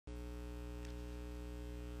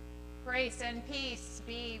Grace and peace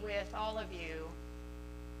be with all of you.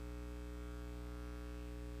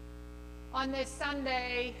 On this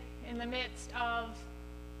Sunday, in the midst of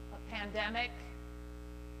a pandemic,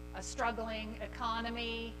 a struggling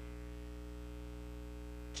economy,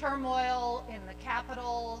 turmoil in the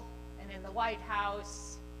Capitol and in the White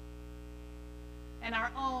House, and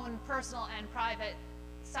our own personal and private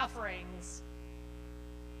sufferings,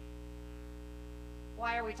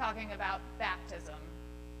 why are we talking about baptism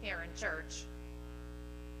here in church?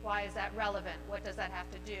 Why is that relevant? What does that have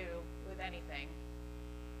to do with anything?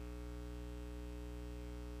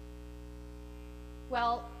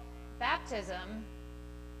 Well, baptism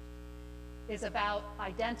is about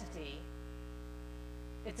identity.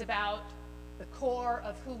 It's about the core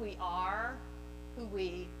of who we are, who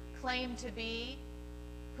we claim to be,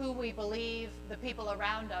 who we believe the people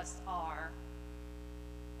around us are.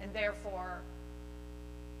 And therefore,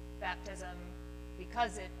 baptism,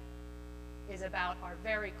 because it is about our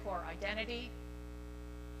very core identity,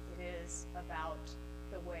 it is about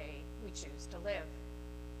the way we choose to live.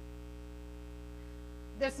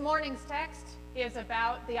 This morning's text is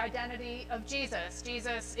about the identity of Jesus.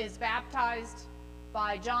 Jesus is baptized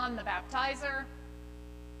by John the Baptizer,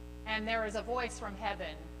 and there is a voice from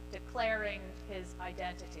heaven declaring his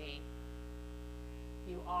identity.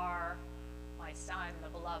 You are my Son, the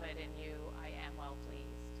beloved, in you I am well pleased.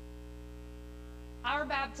 Our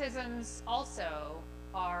baptisms also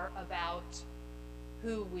are about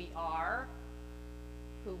who we are,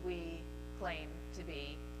 who we claim to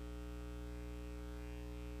be.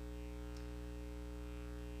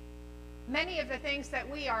 Many of the things that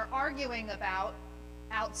we are arguing about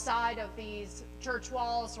outside of these church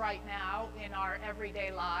walls right now in our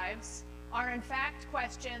everyday lives are in fact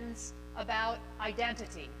questions about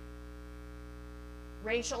identity,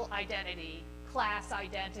 racial identity, class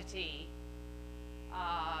identity,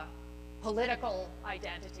 political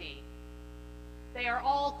identity. They are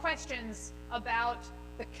all questions about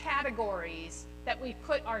the categories that we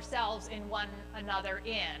put ourselves in one another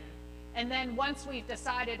in. And then once we've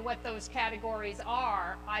decided what those categories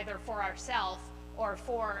are, either for ourselves or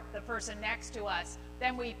for the person next to us,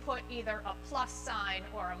 then we put either a plus sign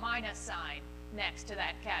or a minus sign next to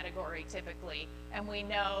that category typically. And we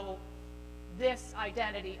know this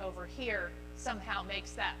identity over here somehow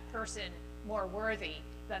makes that person more worthy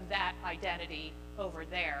than that identity over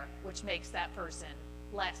there, which makes that person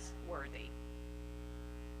less worthy.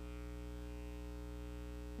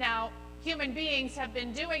 Now, human beings have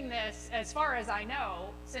been doing this, as far as I know,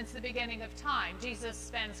 since the beginning of time. Jesus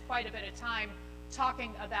spends quite a bit of time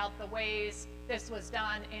talking about the ways this was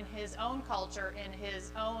done in his own culture, in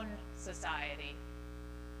his own society.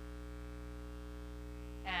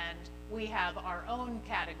 And we have our own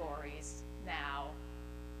categories now.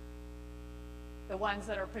 The ones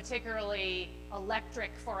that are particularly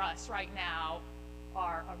electric for us right now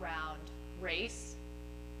are around race,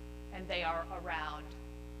 and they are around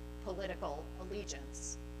political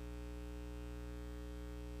allegiance.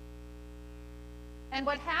 And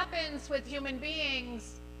what happens with human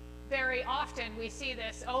beings, very often, we see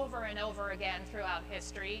this over and over again throughout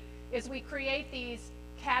history, is we create these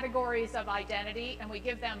categories of identity and we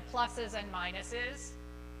give them pluses and minuses.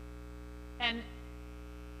 And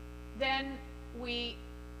then we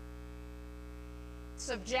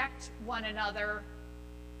subject one another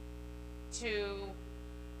to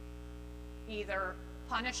either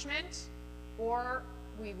punishment, or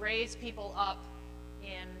we raise people up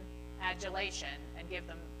in adulation and give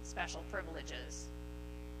them special privileges.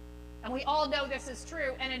 And we all know this is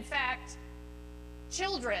true, and in fact,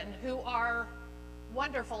 children who are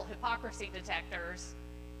wonderful hypocrisy detectors,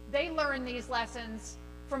 they learn these lessons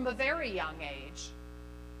from a very young age.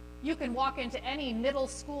 You can walk into any middle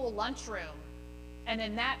school lunchroom, and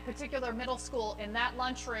in that particular middle school, in that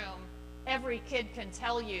lunchroom, every kid can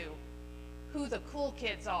tell you who the cool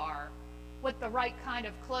kids are, what the right kind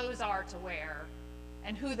of clothes are to wear,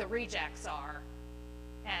 and who the rejects are,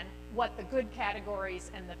 and what the good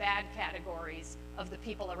categories and the bad categories of the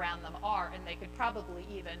people around them are, and they could probably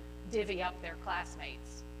even divvy up their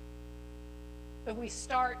classmates. But we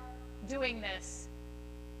start doing this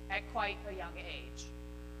at quite a young age.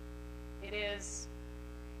 It is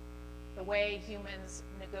the way humans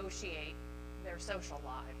negotiate their social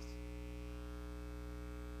lives.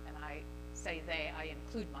 And I say they, I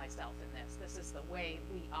include myself in this. This is the way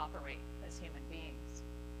we operate as human beings.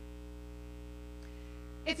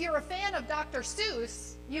 If you're a fan of Dr.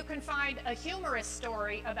 Seuss, you can find a humorous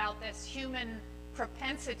story about this human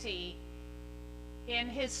propensity in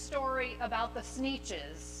his story about the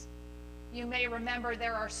Sneetches. You may remember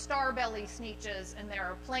there are star belly Sneetches and there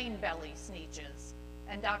are plain belly Sneetches.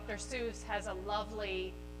 And Dr. Seuss has a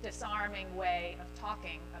lovely, disarming way of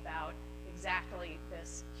talking about exactly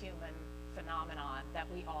this human phenomenon that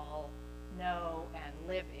we all know and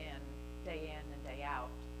live in day in and day out.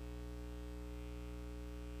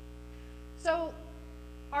 So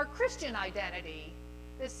our Christian identity,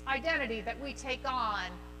 this identity that we take on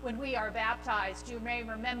when we are baptized, you may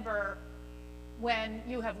remember when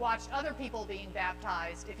you have watched other people being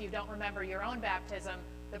baptized, if you don't remember your own baptism,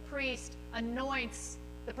 the priest anoints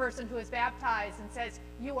the person who is baptized and says,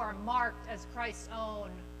 "You are marked as Christ's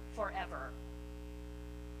own forever."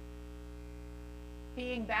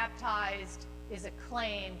 Being baptized is a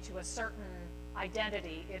claim to a certain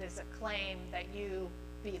identity. It is a claim that you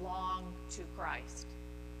belong to Christ.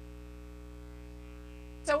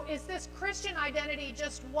 So is this Christian identity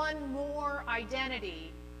just one more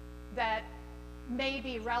identity that may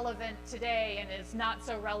be relevant today and is not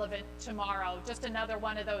so relevant tomorrow? Just another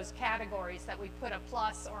one of those categories that we put a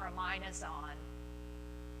plus or a minus on?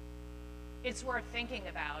 It's worth thinking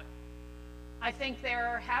about. I think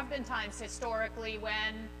there have been times historically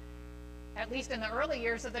when, at least in the early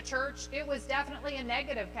years of the church, it was definitely a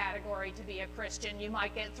negative category to be a Christian. You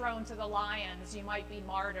might get thrown to the lions, you might be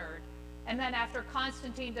martyred. And then after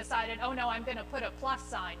Constantine decided, oh no, I'm going to put a plus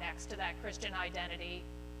sign next to that Christian identity,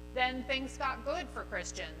 then things got good for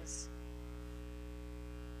Christians.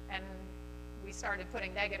 And we started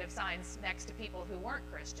putting negative signs next to people who weren't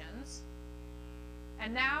Christians.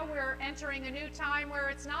 And now we're entering a new time where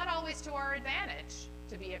it's not always to our advantage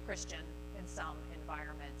to be a Christian in some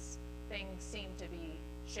environments. Things seem to be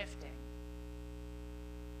shifting.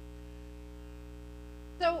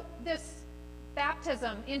 So this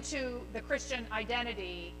baptism into the Christian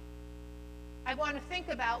identity, I want to think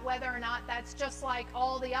about whether or not that's just like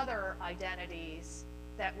all the other identities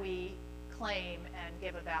that we claim and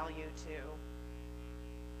give a value to,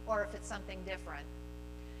 or if it's something different.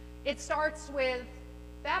 It starts with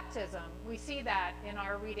baptism. We see that in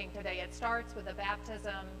our reading today. It starts with a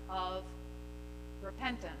baptism of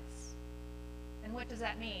repentance. And what does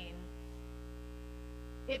that mean?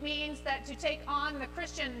 It means that to take on the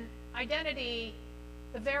Christian identity,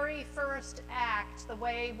 the very first act, the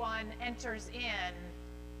way one enters in,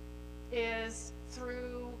 is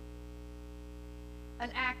through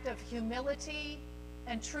an act of humility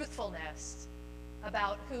and truthfulness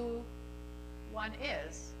about who one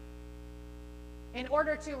is. In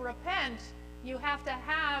order to repent, you have to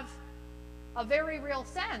have a very real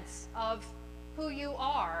sense of who you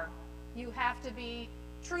are. You have to be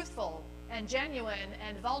truthful and genuine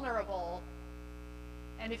and vulnerable.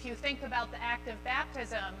 And if you think about the act of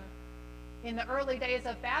baptism, in the early days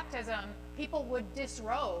of baptism, people would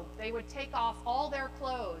disrobe. They would take off all their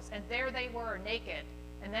clothes, and there they were, naked.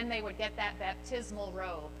 And then they would get that baptismal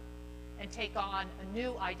robe and take on a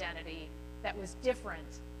new identity that was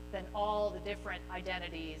different than all the different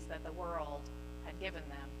identities that the world had given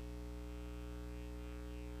them.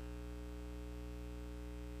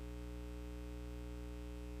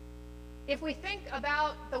 If we think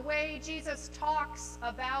about the way Jesus talks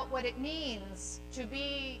about what it means to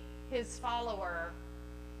be his follower,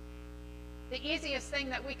 the easiest thing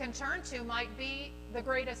that we can turn to might be the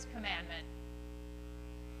greatest commandment.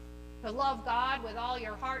 To love God with all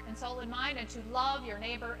your heart and soul and mind, and to love your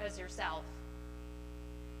neighbor as yourself.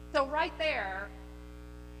 So right there,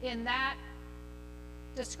 in that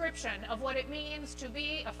description of what it means to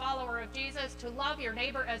be a follower of Jesus, to love your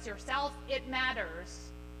neighbor as yourself, it matters.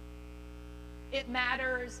 It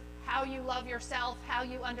matters how you love yourself, how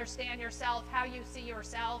you understand yourself, how you see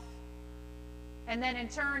yourself. And then in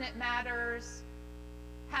turn, it matters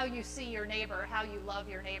how you see your neighbor, how you love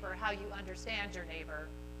your neighbor, how you understand your neighbor.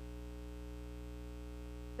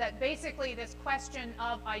 That basically this question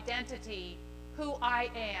of identity, who I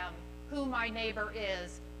am, who my neighbor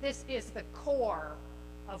is, this is the core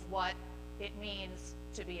of what it means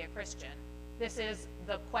to be a Christian. This is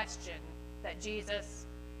the question that Jesus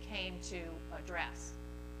came to address.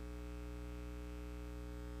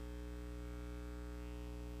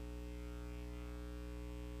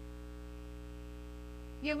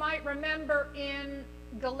 You might remember in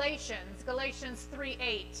Galatians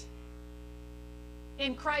 3:8,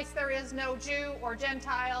 in Christ there is no Jew or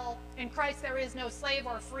Gentile, in Christ there is no slave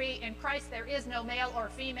or free, in Christ there is no male or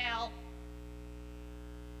female.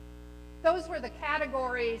 Those were the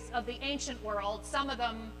categories of the ancient world. Some of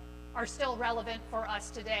them are still relevant for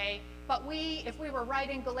us today, but if we were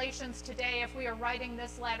writing Galatians today, if we are writing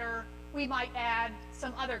this letter, we might add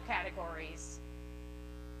some other categories.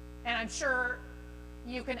 And I'm sure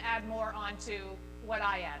you can add more onto what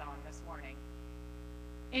I add on this morning.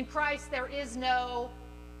 In Christ, there is no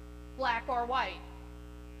black or white.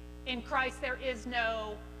 In Christ, there is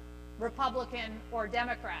no Republican or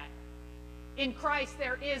Democrat. In Christ,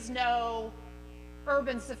 there is no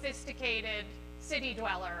urban, sophisticated city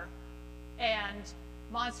dweller and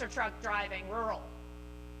monster truck driving rural,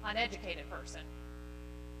 uneducated person.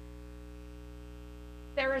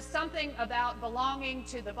 There is something about belonging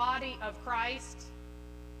to the body of Christ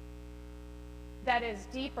that is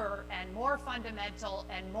deeper and more fundamental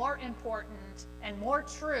and more important and more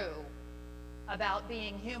true about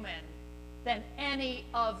being human than any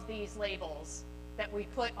of these labels that we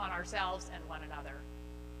put on ourselves and one another.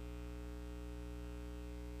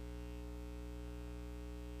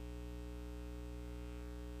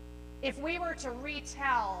 If we were to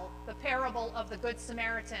retell the parable of the Good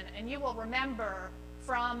Samaritan, and you will remember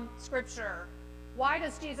from Scripture, why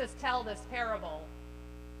does Jesus tell this parable?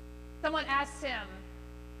 Someone asks him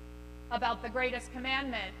about the greatest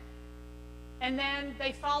commandment, and then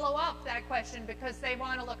they follow up that question because they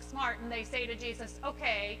want to look smart, and they say to Jesus,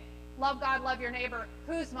 okay, love God, love your neighbor.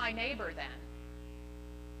 Who's my neighbor then?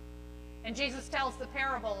 And Jesus tells the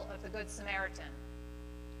parable of the Good Samaritan.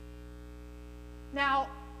 Now,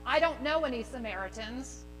 I don't know any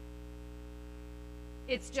Samaritans.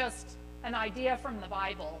 It's just an idea from the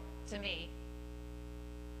Bible to me.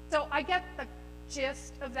 So I get the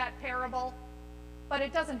gist of that parable, but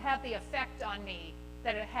it doesn't have the effect on me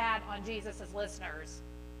that it had on Jesus' listeners.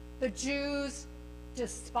 The Jews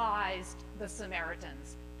despised the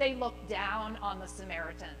Samaritans. They looked down on the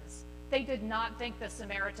Samaritans. They did not think the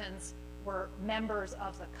Samaritans were members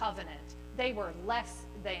of the covenant. They were less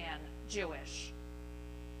than Jewish.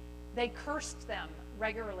 They cursed them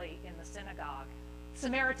regularly in the synagogue.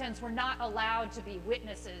 Samaritans were not allowed to be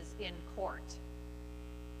witnesses in court.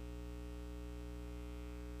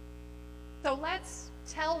 So let's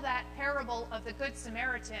tell that parable of the Good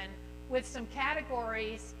Samaritan with some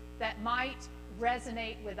categories that might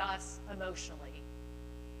resonate with us emotionally.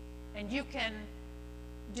 And you can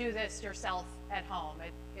do this yourself at home.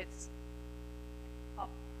 It's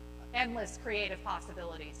endless creative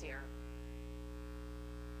possibilities here.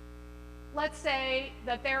 Let's say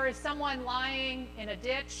that there is someone lying in a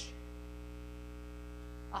ditch,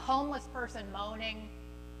 a homeless person moaning,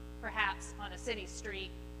 perhaps on a city street.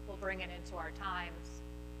 We'll bring it into our times.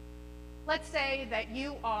 Let's say that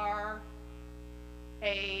you are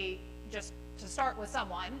just to start with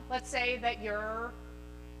someone, let's say that you're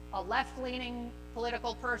a left-leaning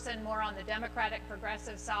political person, more on the Democratic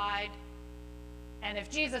progressive side. And if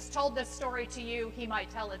Jesus told this story to you, he might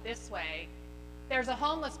tell it this way. There's a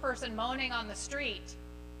homeless person moaning on the street,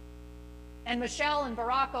 and Michelle and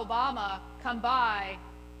Barack Obama come by,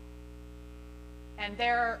 and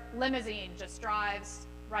their limousine just drives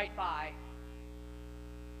right by.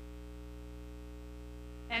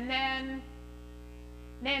 And then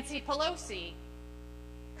Nancy Pelosi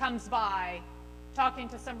comes by talking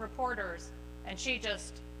to some reporters, and she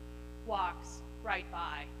just walks right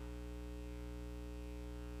by.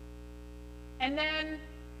 And then,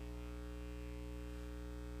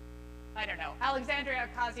 I don't know, Alexandria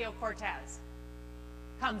Ocasio-Cortez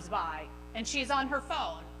comes by, and she's on her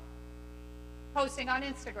phone, posting on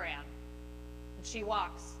Instagram, and she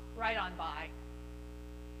walks right on by.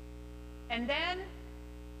 And then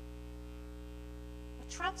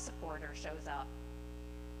a Trump supporter shows up.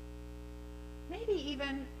 Maybe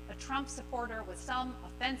even a Trump supporter with some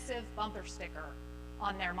offensive bumper sticker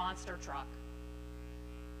on their monster truck.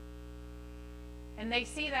 And they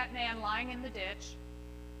see that man lying in the ditch,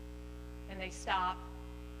 and they stop,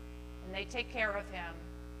 and they take care of him,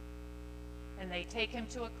 and they take him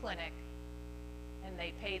to a clinic, and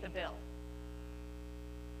they pay the bill.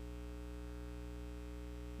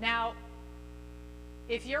 Now,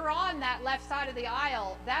 if you're on that left side of the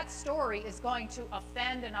aisle, that story is going to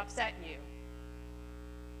offend and upset you.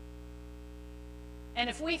 And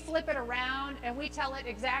if we flip it around and we tell it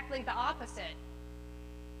exactly the opposite,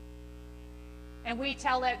 and we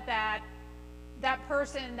tell it that that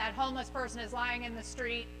person, that homeless person, is lying in the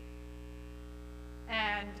street,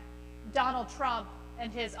 and Donald Trump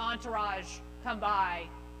and his entourage come by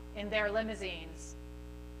in their limousines,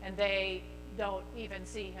 and they don't even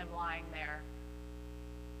see him lying there.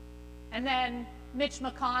 And then Mitch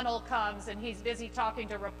McConnell comes, and he's busy talking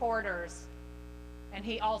to reporters, and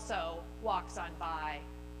he also walks on by.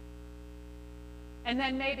 And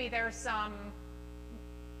then maybe there's some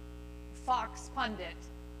Fox pundit,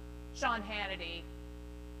 Sean Hannity,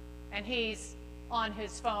 and he's on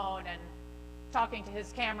his phone and talking to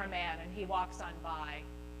his cameraman, and he walks on by.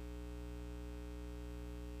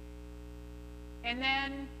 And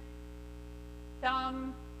then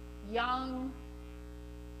some young,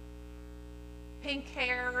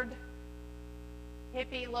 pink-haired,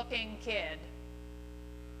 hippie-looking kid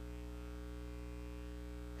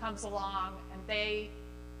comes along and they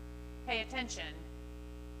pay attention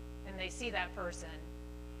and they see that person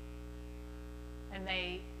and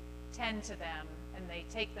they tend to them and they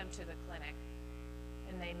take them to the clinic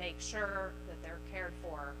and they make sure that they're cared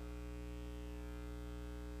for.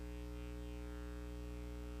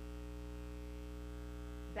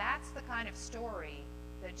 That's the kind of story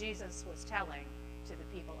that Jesus was telling to the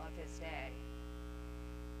people of his day.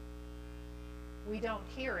 We don't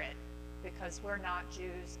hear it because we're not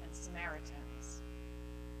Jews and Samaritans.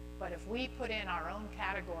 But if we put in our own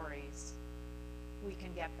categories, we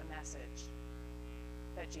can get the message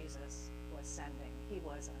that Jesus was sending. He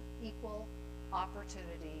was an equal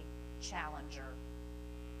opportunity challenger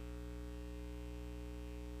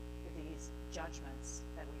to these judgments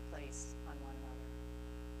that we place on one another.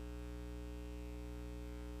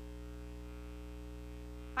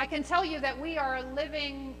 I can tell you that we are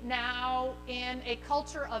living now in a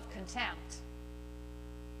culture of contempt.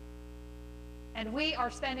 And we are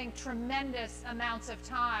spending tremendous amounts of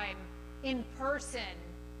time in person,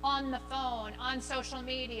 on the phone, on social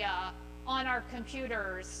media, on our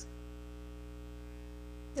computers,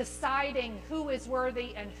 deciding who is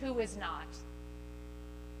worthy and who is not.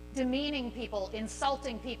 Demeaning people,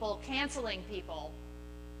 insulting people, canceling people.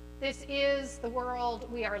 This is the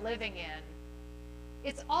world we are living in.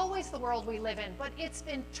 It's always the world we live in, but it's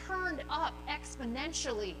been turned up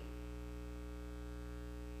exponentially.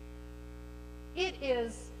 It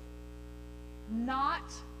is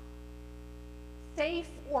not safe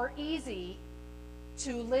or easy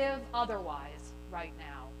to live otherwise right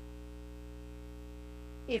now.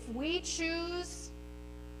 If we choose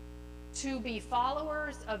to be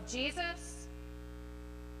followers of Jesus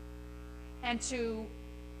and to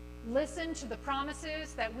listen to the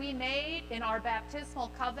promises that we made in our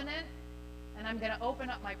baptismal covenant, and I'm going to open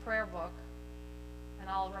up my prayer book and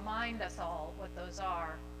I'll remind us all what those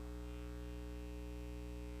are.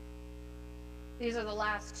 These are the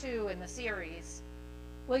last two in the series.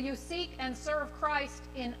 Will you seek and serve Christ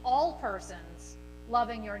in all persons,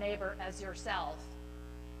 loving your neighbor as yourself?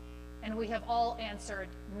 And we have all answered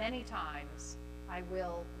many times, I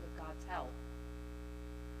will with God's help.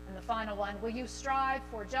 And the final one, will you strive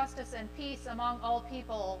for justice and peace among all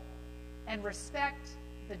people and respect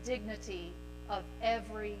the dignity of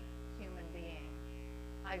every human being?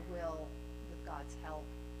 I will with God's help.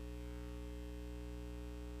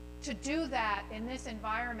 To do that in this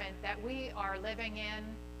environment that we are living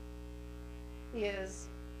in is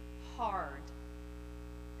hard.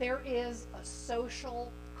 There is a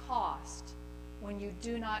social cost when you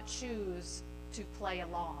do not choose to play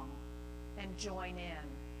along and join in.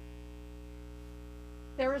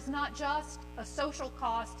 There is not just a social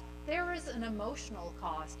cost, there is an emotional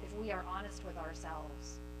cost if we are honest with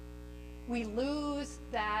ourselves. We lose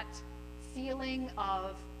that feeling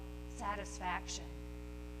of satisfaction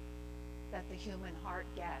that the human heart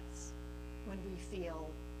gets when we feel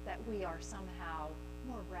that we are somehow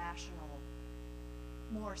more rational,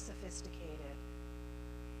 more sophisticated,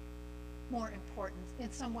 more important, in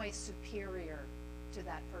some ways superior to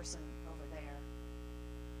that person over there.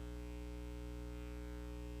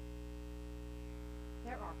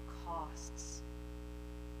 There are costs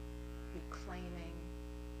to claiming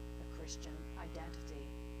the Christian identity.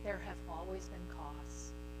 There have always been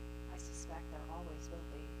costs. I suspect there always will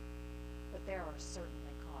be. But there are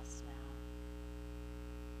certainly costs now.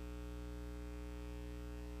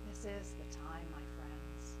 This is the time, my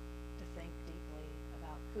friends, to think deeply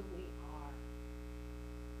about who we are,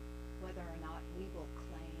 whether or not we will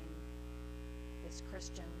claim this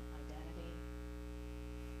Christian identity,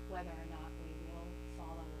 whether or not